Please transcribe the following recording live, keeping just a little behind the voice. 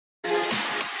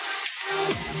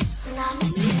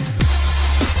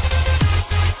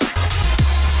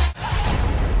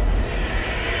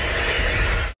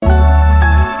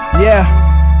Yeah,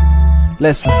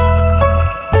 listen.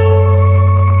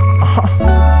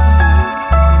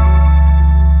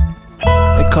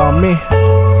 They call me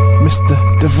Mr.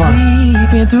 Divine.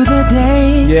 Sleeping through the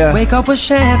day, yeah. Wake up with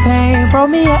champagne, brought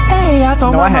me an A. I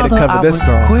told my I had mother to cover I this would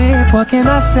song. quit. What can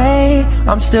I say?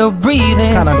 I'm still breathing. It's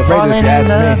kinda underrated falling if you ask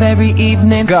in love me. every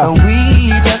evening, so we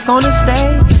just gonna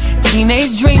stay.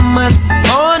 Teenage dreamers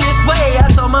on this way. I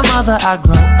told my mother I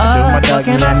grow up. What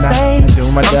can I say?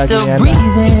 I'm still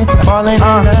breathing, falling in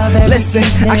love every listen,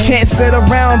 evening. I can't sit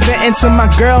around venting to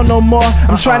my girl no more.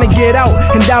 I'm trying to get out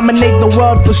and dominate the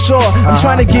world for sure. I'm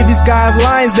trying to give these guys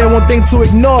lines they won't think to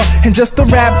ignore. And just to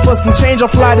rap for some change, I'll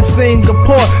fly to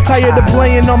Singapore. Tired of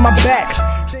playing on my back.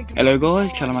 Hello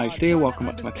guys, ChadderManHD, welcome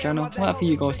back to my channel. What I have for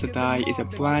you guys today is a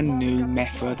brand new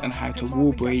method on how to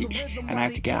wall breach and how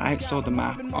to get outside the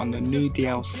map on the new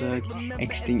DLC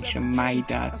Extinction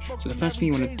Mayday. So the first thing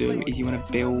you want to do is you want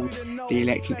to build the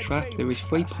electric trap. There is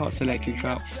 3 parts to the electric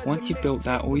trap. Once you've built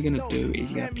that, all you're going to do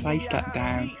is you're going to place that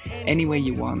down anywhere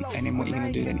you want, and then what you're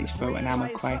going to do then is throw an ammo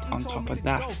crate on top of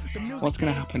that. What's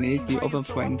going to happen is the other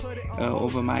friend,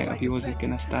 other mate of yours is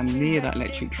going to stand near that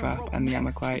electric trap and the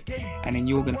ammo crate, and then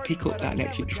you're going to pick up that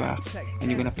electric trap and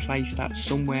you're going to place that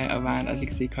somewhere around. As you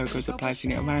can see, Coco's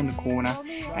placing it around the corner,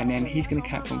 and then he's going to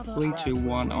count from 3, 2,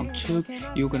 1. On 2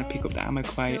 you're going to pick up the ammo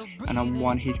crate, and on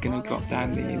 1 he's going to drop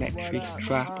down the electric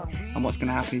trap. And what's going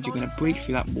to happen is you're going to breach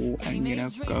through that wall and you're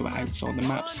going to go outside the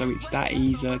map. So it's that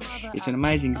easy. It's an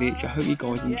amazing glitch. I hope you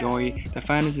guys enjoy it. The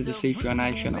founders of the C3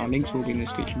 Nation, our links will be in the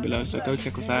description below, so go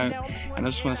check us out. And I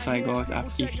just want to say guys,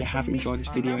 if you have enjoyed this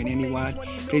video in any way,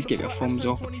 please give it a thumbs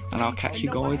up, and I'll catch you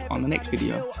guys on the next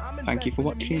video. Thank you for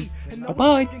watching. Bye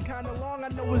bye.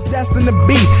 Was destined to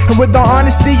be, and with all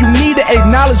honesty you need to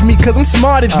acknowledge me, cause I'm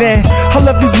smarter than all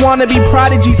of these wannabe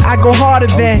prodigies. I go harder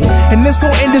than, and this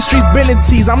whole industry's been a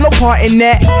tease. I'm no part in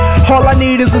that. All I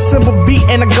need is a simple beat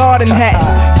and a garden hat,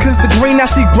 cause the green I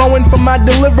see growing from my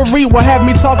delivery will have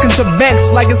me talking to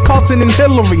banks like it's Carlton and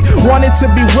Hillary. Wanted to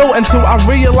be real until I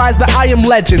realized that I am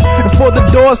legend, and for the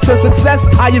doors to success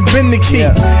I have been the key.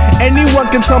 Anyone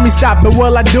can tell me stop, but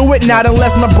will I do it? Not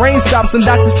unless my brain stops and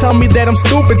doctors tell me that I'm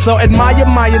stupid. So admire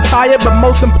my attire, but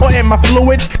most important my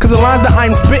fluid, cause the lines that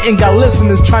I'm spitting got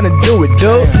listeners trying to do it,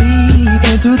 dude.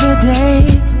 Sleeping through the day,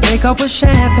 wake up with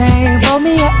champagne, brought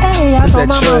me an A. I told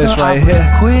my mother right I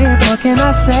here. quit. What can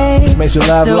I say? Makes you I'm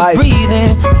love still life.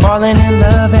 breathing, falling in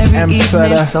love every M to evening,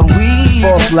 the so we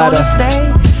fourth just letter.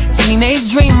 gonna stay.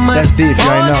 Teenage dreamers That's deep, you ain't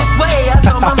on know. this way. I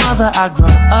told my mother I grow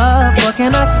up. What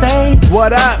can I say?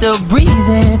 What up? I'm still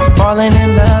breathing, falling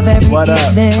in love every What up?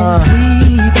 evening.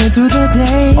 Sleeping through the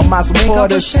day, All my wake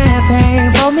up with supporters.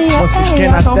 champagne, brought me Once an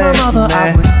again, A. I told my thank you, mother I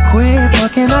man. would quit.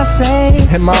 What can I say?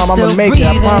 Hey, Mom, I'm I'ma still make it,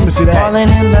 I breathing, promise you that. falling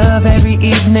in love every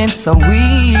evening, so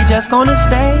we just gonna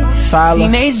stay. Tyler,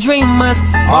 Teenage dreamers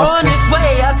Austin, on this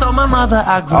way. I told my mother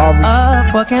I grew Aubrey,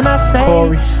 up. What can I say?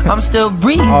 Corey. I'm still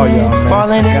breathing, Oh, yeah, man.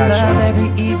 falling in Gotcha. love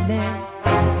every evening.